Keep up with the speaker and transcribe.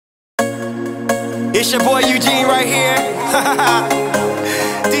It's your boy Eugene right here.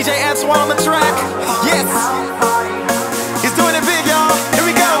 DJ Antoine on the track. Yes. He's doing it big, y'all. Here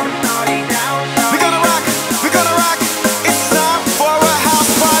we go. We're gonna rock. We're gonna rock. It's time for a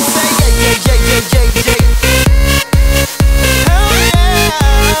house party. Yeah, yeah, yeah, yeah, yeah, yeah. Hell yeah.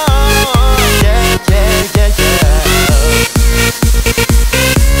 Yeah, yeah, yeah, yeah.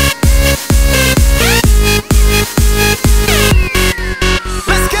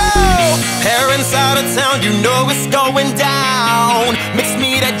 Let's go. Parents out of town, you know it's going down. Mix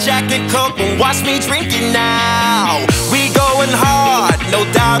me that Jack and Coke and watch me drink it now. We going hard, no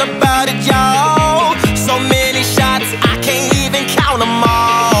doubt about it, y'all. So many shots, I can't even count them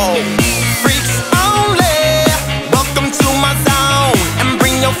all. Freaks only, welcome to my zone. And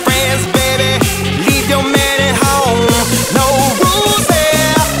bring your friends, baby, leave your man at home. No rules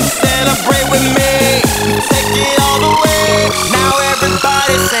here, celebrate with me. Take it all the way, now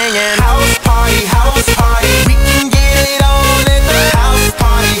everybody's singing house party, house party. We can get it on at the house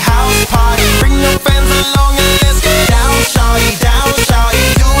party, house party. Bring your friends along and let's get down, shawty, down, shawty.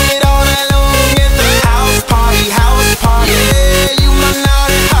 Do it all alone at the house party, house party. Yeah, you my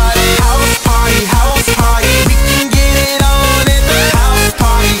naughty hottie. House party, house party. We can get it on at the house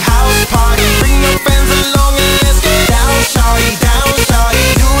party, house party. Bring your friends along and let's get down, shawty, down, shawty.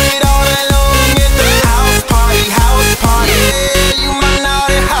 Do it all alone at the house party, house party. Yeah, you my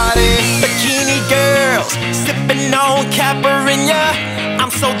naughty hottie. Bikini girls, sipping on Caipirinha. I'm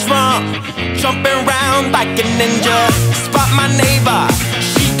so drunk, jumping around like a ninja. Spot my neighbor,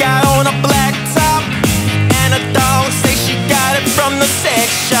 she got on a black top, and a dog say she got it from the sex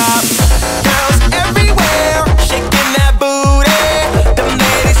shop. Girls everywhere, shaking that booty. The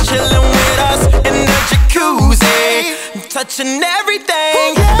ladies chilling with us in the jacuzzi, touching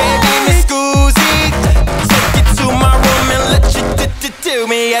everything, baby Miss Scoozy. Take it to my room and let you do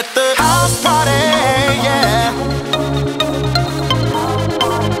me at the house party, yeah.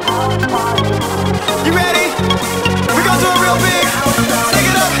 You ready? We gon' do it real big. Take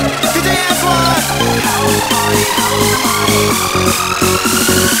it up, DJ Antoine. House party,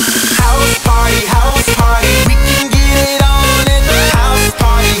 house party, house party. We can get it on at the house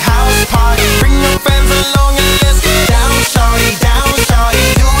party, house party. Bring your friends along and let's get down, shawty, down, shawty.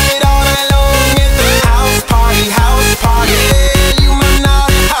 Do it all alone at the house party, house party. Yeah, you my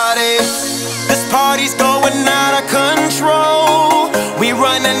naughty hottie. This party's going out of control. We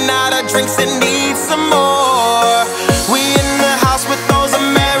running out of drinks and need some more. We in the house with those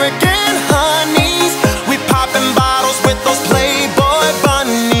American honeys. We popping bottles with those Playboy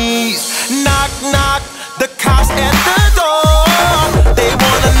bunnies. Knock, knock, the cops at the door. They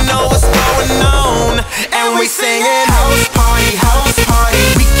wanna know what's going on, and we singing